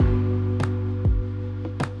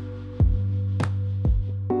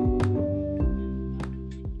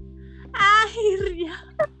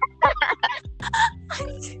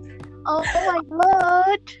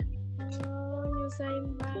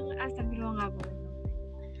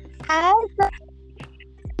Hai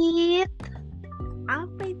Sakit.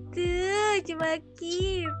 Apa itu? Coba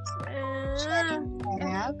Kit.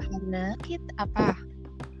 Ya, karena Kit apa?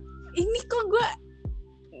 Ini kok gue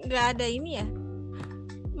nggak ada ini ya?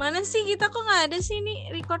 Mana sih kita kok nggak ada sih ini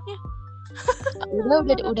recordnya?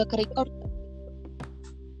 Udah ke record.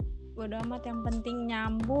 Bodo amat, yang penting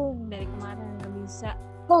nyambung. Dari kemarin nggak bisa.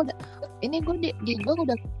 Oh, udah. Ini gue di gue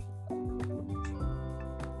udah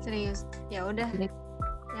Serius? Ya udah.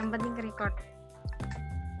 Yang penting ke record.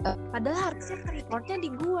 Padahal harusnya ke recordnya di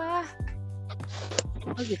gua.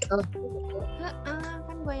 oh gitu.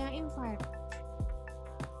 Kan gua yang invite.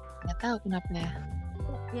 Nggak tahu kenapa ya.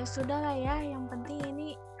 Ya sudah lah ya, yang penting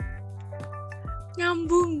ini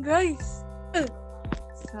nyambung guys.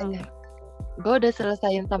 Gue udah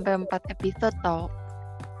selesaiin sampai 4 episode tau.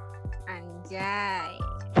 Anjay.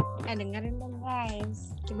 Dengerin dong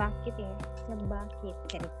guys. Cebakit ya. Cebakit.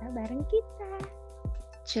 Cerita bareng kita.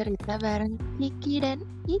 Cerita bareng Kiki dan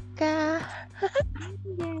Ika.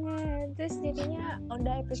 Ya, terus jadinya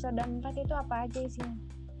udah episode 4 itu apa aja isinya?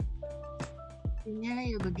 Intinya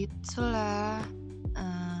ya begitulah.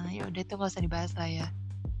 Ya udah itu nggak usah dibahas lah ya.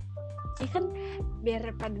 Ya kan biar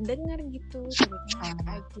pada denger gitu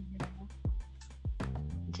ceritanya apa aja.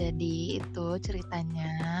 Jadi itu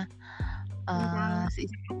ceritanya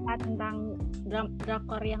tentang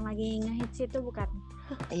drakor yang lagi ngehits itu bukan?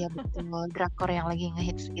 Iya betul, drakor yang lagi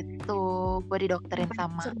ngehits itu. Gue didokterin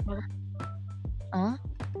sama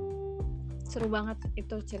Seru banget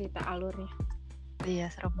itu cerita alurnya.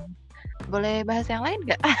 Iya seru banget. Boleh bahas yang lain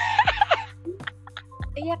gak?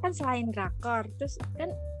 Iya kan, selain drakor terus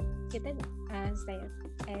kan kita stay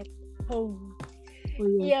at home.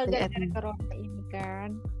 Iya gara-gara corona ini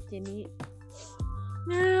kan. Jadi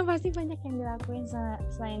pasti banyak yang dilakuin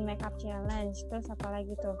selain makeup challenge. Terus apa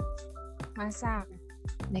lagi tuh? Masak.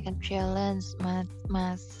 Makeup challenge,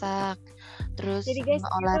 masak. Terus jadi guys,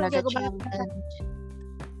 olahraga challenge.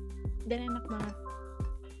 Dan enak banget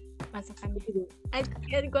masakannya.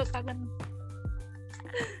 Aduh, gue kangen.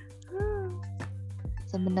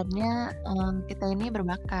 Sebenarnya kita ini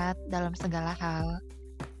berbakat dalam segala hal.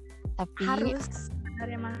 Tapi harus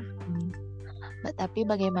sebenarnya mah. Tapi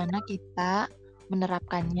bagaimana kita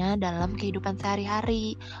menerapkannya dalam kehidupan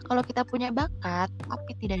sehari-hari. Kalau kita punya bakat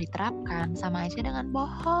tapi tidak diterapkan, sama aja dengan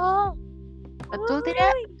bohong. Betul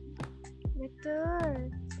tidak?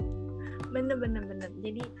 Betul. Bener.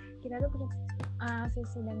 Jadi kita tuh punya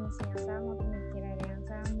visi dan misi yang sama, pemikiran yang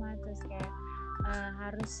sama, terus kayak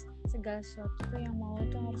harus segala sesuatu tuh yang mau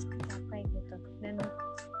tuh harus tercapai gitu, dan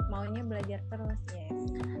maunya belajar terus,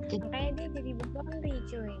 yes. Makanya dia jadi berpondri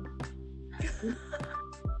cuy.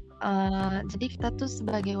 Jadi kita tuh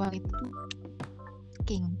sebagai wanita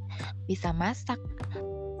king, bisa masak,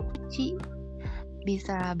 cuci,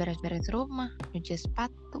 bisa beres-beres rumah, nyuci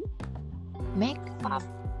sepatu, make up.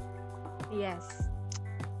 Yes,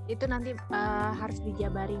 itu nanti harus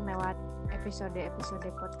dijabarin lewat episode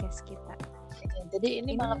podcast kita. Jadi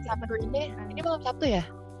ini malam Sabtu ini malam Sabtu ya?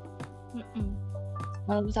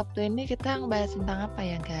 Malam Sabtu ini kita ngebahas tentang apa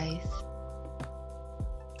ya guys?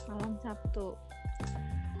 Malam Sabtu.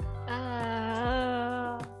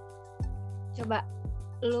 Coba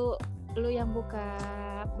lu yang buka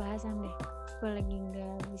bahasan deh. Gue lagi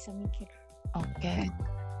nggak bisa mikir. Oke.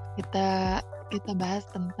 Kita bahas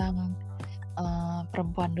tentang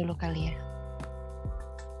perempuan dulu kali ya.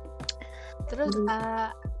 Terus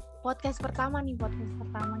podcast pertama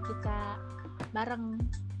kita bareng.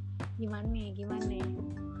 Gimana?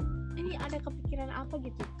 Ini ada kepikiran apa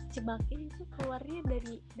gitu? Cebakit itu keluarnya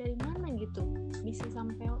dari mana gitu? Bisa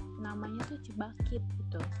sampai namanya tuh Cebakit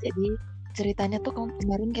gitu. Jadi ceritanya tuh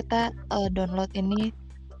kemarin kita download ini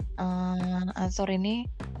Anchor ini,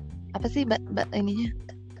 apa sih ininya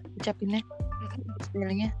ucapinnya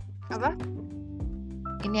spellingnya apa?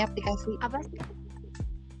 Ini aplikasi apa sih?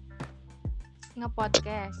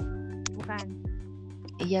 Nge-podcast bukan?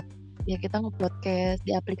 Iya ya, kita nge-podcast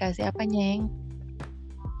di aplikasi apa nyeng?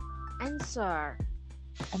 Anchor.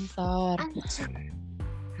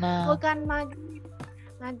 Nah, bukan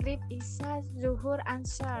maghrib isya zuhur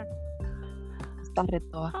Anchor. Start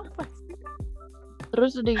itu.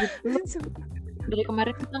 Terus udah gitu dari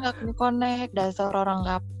kemarin kita nggak connect, dasar orang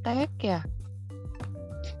gaptek ya.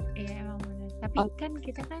 Iya emang bener. Tapi kan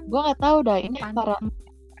kita kan gue nggak tahu dah ini antara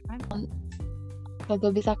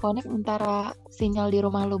kagak bisa connect antara sinyal di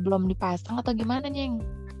rumah lu belum dipasang atau gimana nyeng?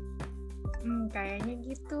 Kayaknya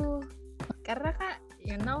gitu. Karena kan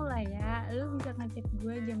you know lah ya, lu bisa ngechat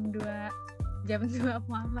gue jam 2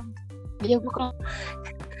 malam. Iya bukan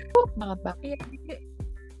banget bang. Iya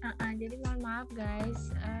jadi mohon maaf guys,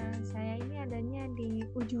 saya ini adanya di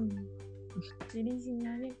ujung Jadi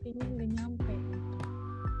sinyalnya kayaknya nggak nyampe.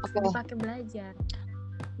 Oke, Dipakai belajar.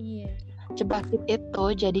 Iya. coba fit itu.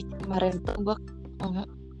 Jadi kemarin tuh gue nggak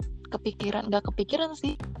kepikiran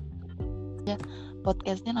sih ya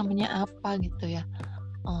podcastnya namanya apa gitu ya.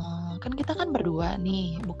 Kan kita kan berdua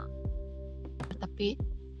nih, bukan tapi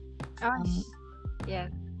Oh, ya.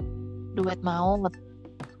 duet mau.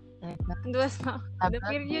 Dua sama. Udah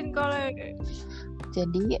virgin kalau.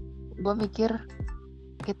 Jadi gue mikir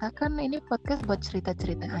kita kan ini podcast buat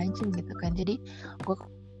cerita-cerita aja gitu kan. Jadi gue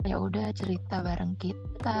ya udah cerita bareng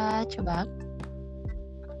kita, coba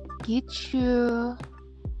gitu.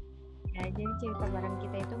 Ya, jadi cerita bareng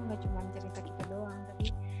kita itu nggak cuma cerita kita doang, tapi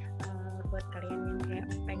buat kalian yang kayak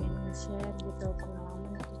pengen nge-share gitu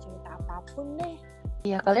pengalaman atau cerita apapun deh.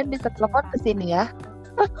 Ya kalian bisa telepon ke sini ya.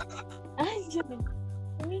 Aja.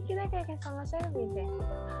 Ini kita kayak sama service ya.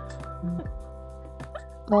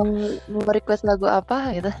 Mau request lagu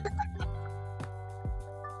apa gitu?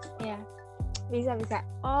 Ya, bisa.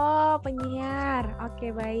 Oh, penyiar.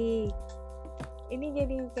 Oke, baik. Ini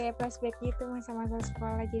jadi kayak flashback gitu masa-masa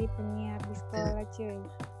sekolah jadi penyiar di sekolah, cuy.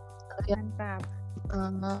 Mantap.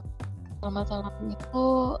 Masalah itu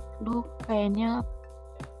lu kayaknya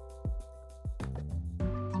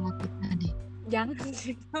salah kita deh. Jangan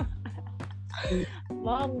sih.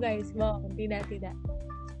 Bohong guys, bohong. Tidak.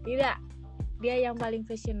 Dia yang paling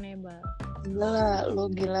fashionable. Gila,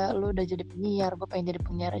 lu udah jadi penyiar. Gue pengen jadi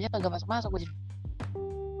penyiar aja kagak masuk gue jadi.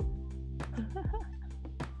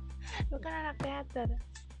 Lu kan anak teater.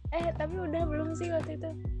 Tapi udah belum sih waktu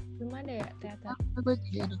itu? Belum ada ya teater? Gue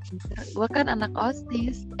jadi anak teater. Gue kan anak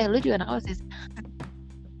OSIS. Lu juga anak OSIS?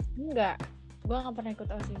 Enggak. Gue gak pernah ikut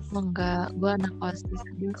OSIS. Enggak, gue anak OSIS.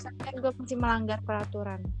 Kan gue masih melanggar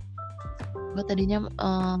peraturan. Gue tadinya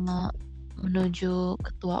menuju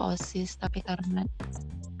ketua OSIS, tapi karena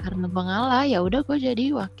gue ngalah, ya udah gue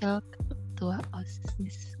jadi wakil ketua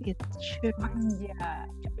OSIS gitu.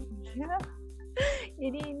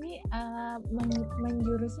 Jadi ini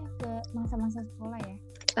menjurusnya ke masa-masa sekolah ya.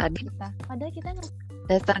 Tadi kita. Padahal kita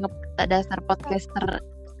dasar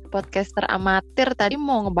podcaster amatir tadi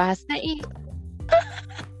mau ngebahasnya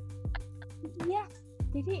Iya.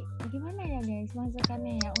 Jadi gimana ya guys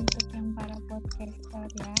masukannya ya untuk yang para podcaster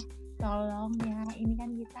ya. Tolong ya, ini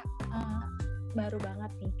kan kita baru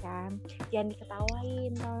banget nih kan. Jangan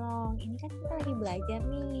diketawain tolong. Ini kan kita lagi belajar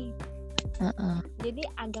nih. Jadi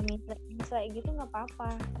agak misal gitu nggak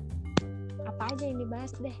apa-apa. Apa aja yang dibahas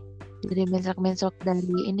deh. Jadi mensok dari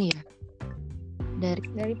ini ya.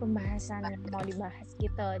 Dari pembahasan yang mau dibahas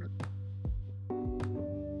gitu.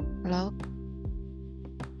 Halo.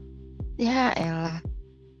 Ya elah.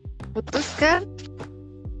 Putus kan?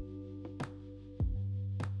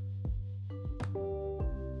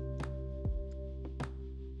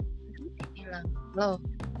 Hilang.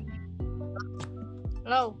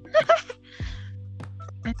 Halo.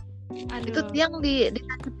 Itu tiang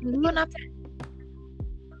ditancapin dulu napa?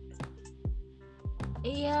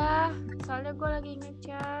 Iya, soalnya gue lagi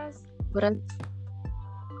ngecas. Berarti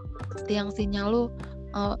tiang sinyal lu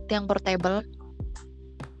tiang portable.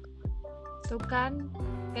 Tuh kan,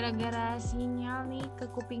 gara-gara sinyal nih ke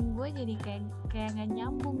kuping gue jadi kayak nggak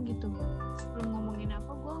nyambung gitu. Belum ngomongin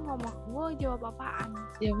apa, gue jawab apaan?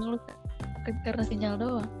 Ya emang lu karena sinyal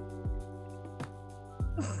doang.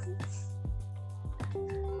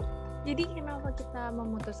 Jadi kenapa kita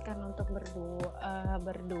memutuskan untuk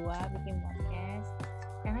berdua bikin podcast?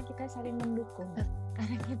 Karena kita saling mendukung,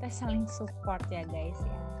 karena kita saling support ya guys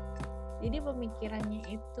ya. Jadi pemikirannya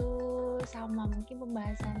itu sama, mungkin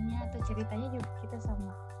pembahasannya atau ceritanya juga kita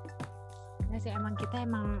sama. Karena sih emang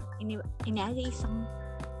ini aja iseng.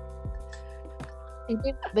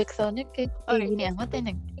 Ini backsoundnya kayak gini amat ya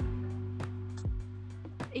Neng?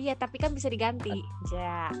 Iya, tapi kan bisa diganti.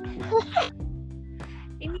 Ja.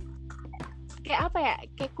 Ini kayak apa ya?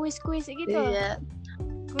 Kayak kuis-kuis gitu. Iya.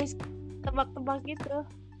 Kuis tebak-tebak gitu.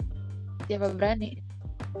 Siapa berani?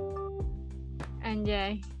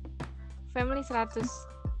 Anjay. Family 100.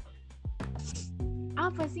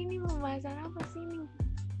 Apa sih ini pembahasan apa sih ini?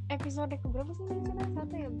 Episode keberapa sih ini?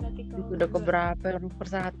 Satu ya berarti kalau udah keberapa per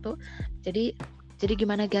satu. Jadi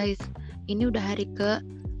gimana guys? Ini udah hari ke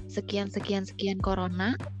sekian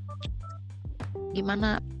corona.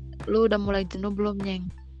 Gimana? Lu udah mulai jenuh belum, Nyeng?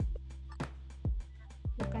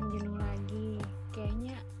 Bukan jenuh lagi.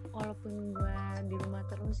 Kayaknya walaupun gue di rumah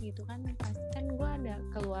terus gitu kan, pasti kan gue ada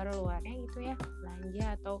keluar-luarnya gitu ya,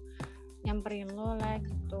 belanja atau nyamperin lo lah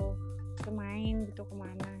gitu, main gitu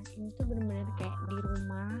kemana. Ini tuh bener-bener kayak di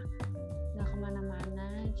rumah, nggak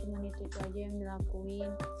kemana-mana, cuman itu aja yang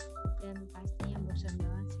dilakuin, dan pastinya bosan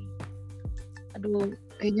banget sih. Aduh,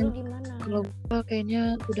 kayaknya lu gimana? Kalau gue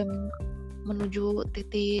kayaknya menuju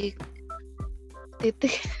titik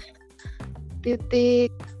titik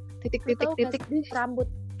titik titik Lu titik tahu titik deh. rambut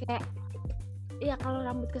kayak, iya kalau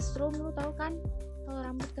rambut kesetrum lu tahu kan, kalau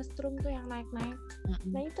rambut kesetrum tuh yang naik-naik.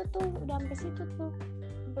 Nah itu tuh udah sampai situ tuh,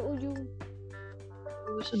 sampai ujung.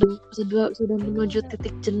 Sudah menuju Iya.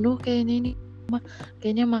 titik jenuh kayaknya ini.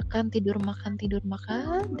 Kayaknya makan tidur.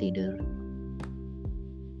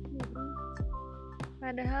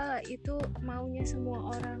 Padahal itu maunya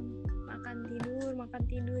semua orang, makan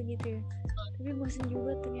tidur gitu ya. Tapi bosan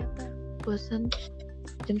juga ternyata. Bosan.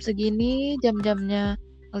 Jam segini jam-jamnya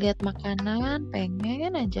ngeliat makanan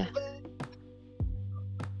pengen aja.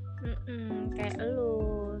 Kayak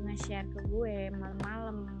lu nge-share ke gue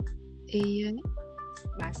malam-malam. Iya.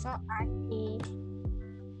 Bakso lagi.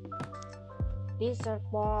 Dessert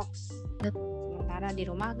box. Sementara di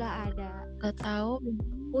rumah gak ada. Gak tahu.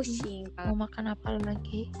 Pusing. Mau makan apa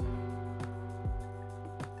lagi?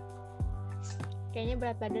 Kayaknya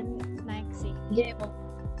berat badan naik sih. Iya emang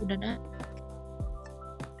udah naik.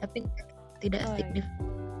 Tapi tidak signifikan.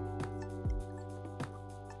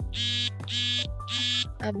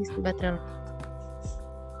 Habis baterai.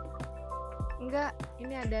 Enggak,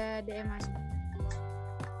 ini ada DM masuk.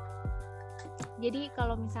 Jadi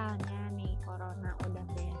kalau misalnya nih corona udah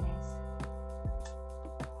beres,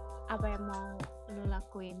 apa yang mau lu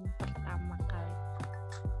lakuin pertama kali?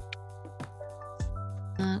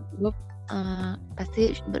 Gue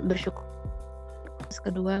pasti bersyukur. Terus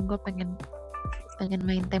kedua gue pengen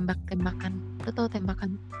main tembak-tembakan. Lo tau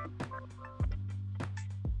tembakan?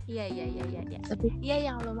 Iya. Tapi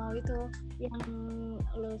yang lo mau itu, yang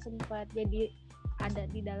lo sempat jadi ada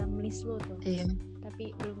di dalam list lo tuh. iya. Tapi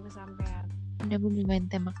belum kesampaian. Udah gue mau main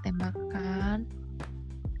tembak-tembakan.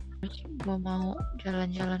 Terus gue mau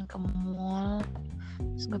jalan-jalan ke mall.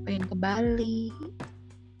 Terus gue pengen ke Bali.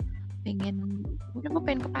 Gue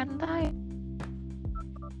pengen ke pantai.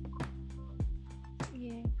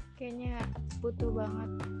 Iya, kayaknya butuh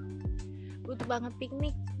banget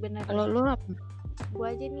piknik, bener. Kalau lo apa?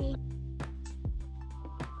 Gue aja nih,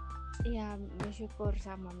 ya bersyukur.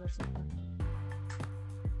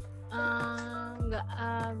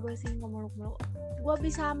 Gue sih nggak muluk-muluk. Gue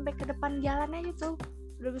bisa sampai ke depan jalan aja tuh,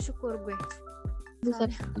 udah bersyukur gue. Bisa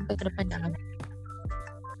sampai ke depan jalan?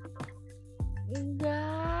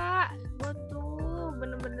 Enggak, gue tuh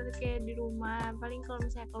bener-bener kayak di rumah. Paling kalau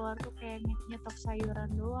misalnya keluar tuh kayak nyetok sayuran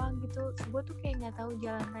doang gitu. Gue tuh kayak nggak tahu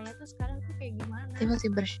jalan raya tuh sekarang tuh kayak gimana. Dia masih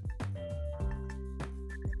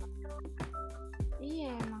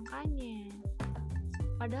Iya, makanya.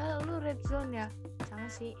 Padahal lu red zone ya, sama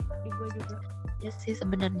sih di gue juga. Ya sih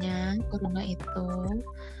sebenarnya corona itu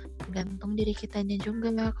tergantung diri kitanya juga.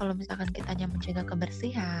 Kalau misalkan kitanya menjaga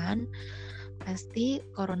kebersihan, pasti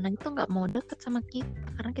corona itu nggak mau deket sama kita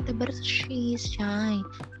karena kita bersih, Shay.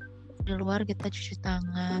 Di luar kita cuci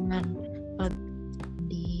tangan,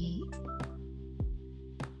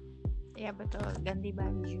 Ya betul, ganti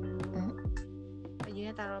baju.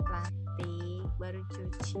 Bajunya taruh plastik, baru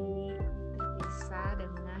cuci, terpisah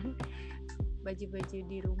dengan baju-baju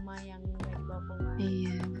di rumah yang nggak dibawa keluar.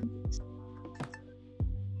 Iya.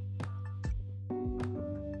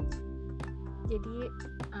 Jadi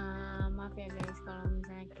maaf ya guys kalau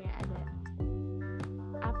misalnya kayak ada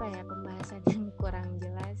pembahasan yang kurang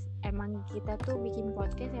jelas. Emang kita tuh bikin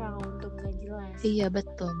podcast emang untuk gak jelas. Iya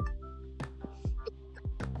betul.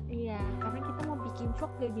 Iya, karena kita mau bikin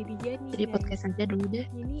vlog gak jadi-jadi. Jadi podcast aja dulu deh.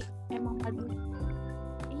 Jadi emang paling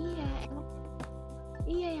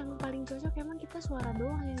yang paling cocok emang kita suara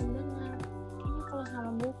doang yang dengar. Kayaknya kalau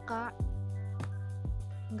sama muka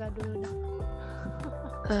nggak dulu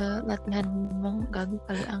dah. Latihan ngomong gagu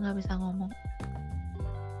kali nggak bisa ngomong.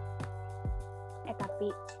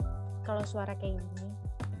 Tapi kalau suara kayak gini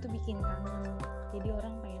itu bikin kangen. Jadi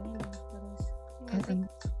orang pengennya denger terus.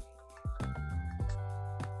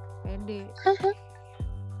 Pede.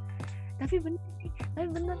 Tapi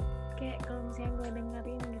bener kayak kalau misalnya gue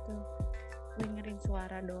dengerin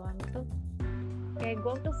suara doang tuh kayak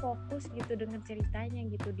gue tuh fokus gitu denger ceritanya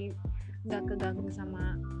gitu, nggak keganggu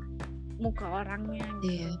sama muka orangnya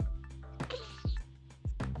gitu. Iya.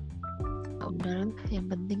 Udah yang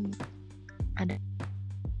penting ada.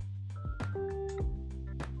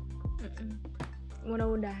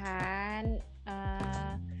 Mudah-mudahan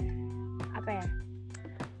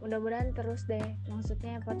mudah-mudahan terus deh,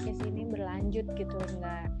 maksudnya podcast ini berlanjut gitu,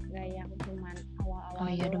 nggak yang cuman awal-awal. Oh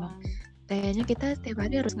iya doang. dong, kayaknya kita setiap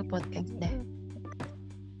hari harus nge-podcast deh.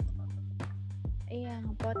 Iya,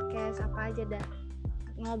 nge-podcast apa aja dah,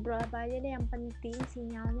 ngobrol apa aja deh, yang penting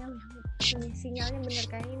sinyalnya bener.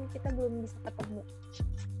 Kayak ini kita belum bisa ketemu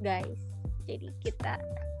guys, jadi kita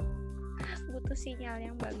butuh sinyal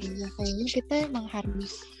yang bagus. Iya, kayaknya kita emang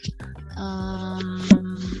harus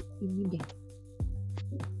ini deh,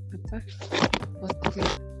 apa,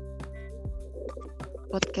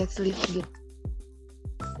 podcast list gitu.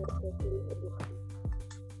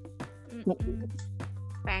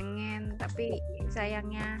 Pengen, tapi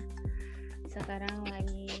sayangnya sekarang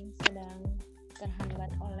lagi sedang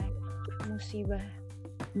terhambat oleh musibah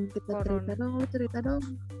Kita corona. cerita dong.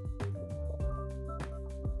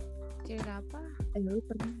 Cerita apa? Lu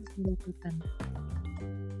pernah melakukan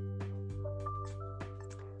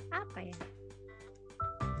Apa ya?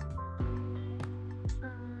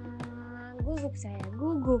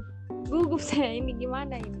 Gugup saya ini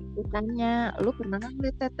gimana ini? Tanya, lu pernah nggak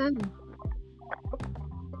ngeliat setan?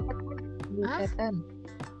 Hah? Setan.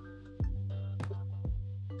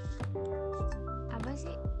 Apa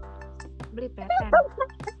sih? Beli peten.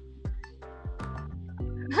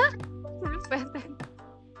 Hah? Beli peten.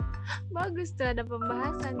 Bagus tuh, ada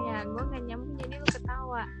pembahasan ya. Gue gak nyambung jadi lu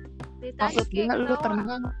ketawa. Maksud gue lu pernah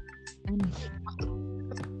nggak?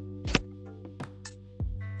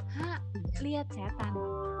 Hah? Lihat setan?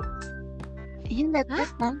 Iya, lihat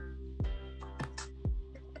setan.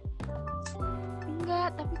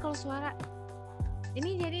 Enggak, tapi kalau suara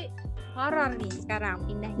ini jadi horor nih sekarang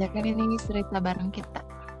pindahnya. Ya kan ini cerita bareng kita.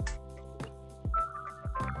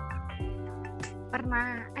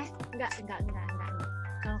 Pernah enggak.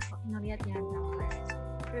 Kalau ngelihat jangan sampai.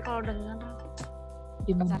 Tapi kalau denger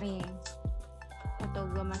Gimana? sering. Atau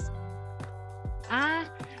gue masuk.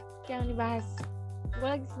 Jangan dibahas. Gue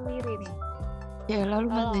lagi sendiri nih. Ya lalu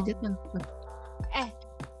Tolong. aja tuh.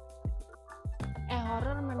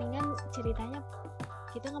 Horor mendingan ceritanya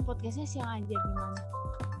kita nge-podcastnya siang aja gimana?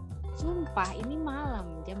 Sumpah ini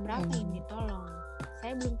malam, jam berapa ini? Tolong.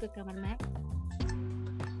 Saya belum ke kamar mandi.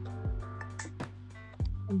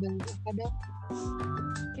 Ambil apa dong?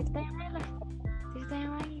 Cerita yang lain lah. Cerita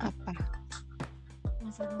yang lain. Apa?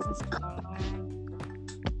 Masa-masa sekolah.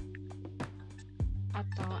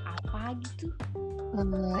 Atau apa gitu.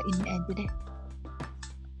 Ini aja deh.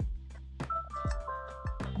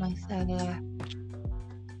 Masalah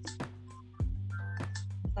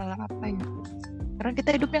apa ya? Karena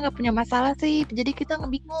kita hidupnya nggak punya masalah sih, jadi kita nggak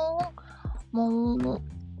bingung mau.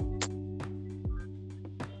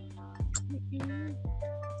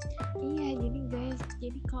 Iya, jadi guys,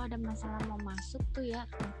 kalau ada masalah mau masuk tuh ya,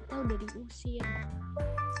 kita udah diusir.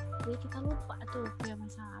 Jadi kita lupa tuh punya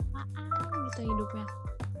masalah apaan gitu hidupnya.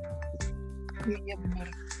 Iya benar.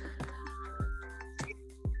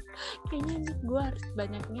 Kayaknya ini gue harus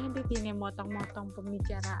banyak ngedit ini, motong-motong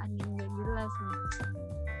pembicaraan yang gak jelas nih.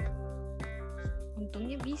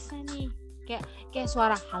 Untungnya bisa nih, kayak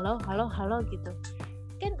suara halo gitu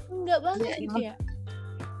kan enggak banget ya, gitu ya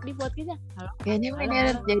di podcastnya halo. Kayaknya ini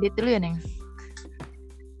harus jadi dulu ya Neng.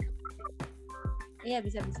 Iya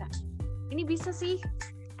bisa. Ini bisa sih,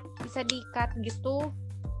 bisa di cut gitu,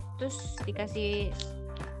 terus dikasih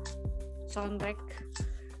soundtrack.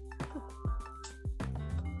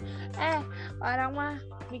 Orang mah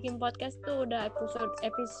bikin podcast tuh udah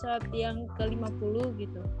episode yang ke-50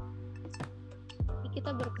 gitu. Ini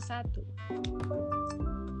kita baru ke-1.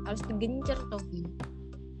 Harus digencer tuh.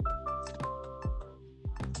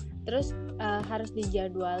 Terus harus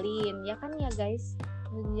dijadwalin, ya kan ya guys?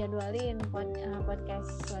 Harus dijadwalin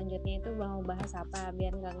podcast selanjutnya itu mau bahas apa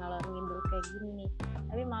biar nggak ngalor ngidul kayak gini nih.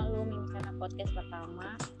 Tapi maklum ini karena podcast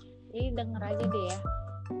pertama, jadi denger aja deh ya.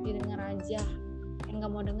 Didengar aja. Yang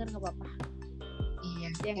nggak mau denger nggak apa-apa.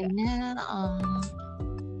 Iya. Ya, kayaknya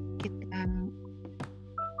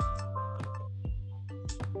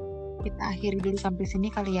kita akhiri dulu sampai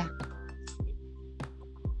sini kali ya.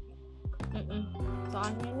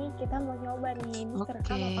 Soalnya nih kita mau nyoba nih ini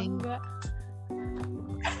terekam apa enggak.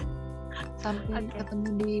 Sampai ketemu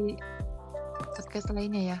di podcast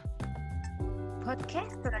lainnya ya.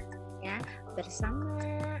 Podcast selanjutnya bersama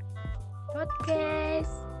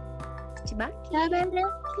podcast Cibaki.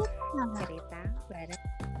 Cerita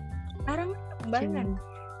bareng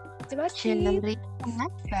Cibaki. Cerita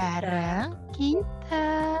bareng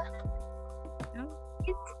kita.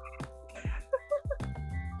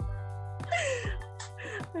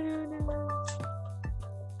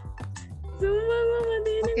 Sumpah gue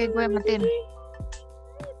matiin. Oke, gue matiin.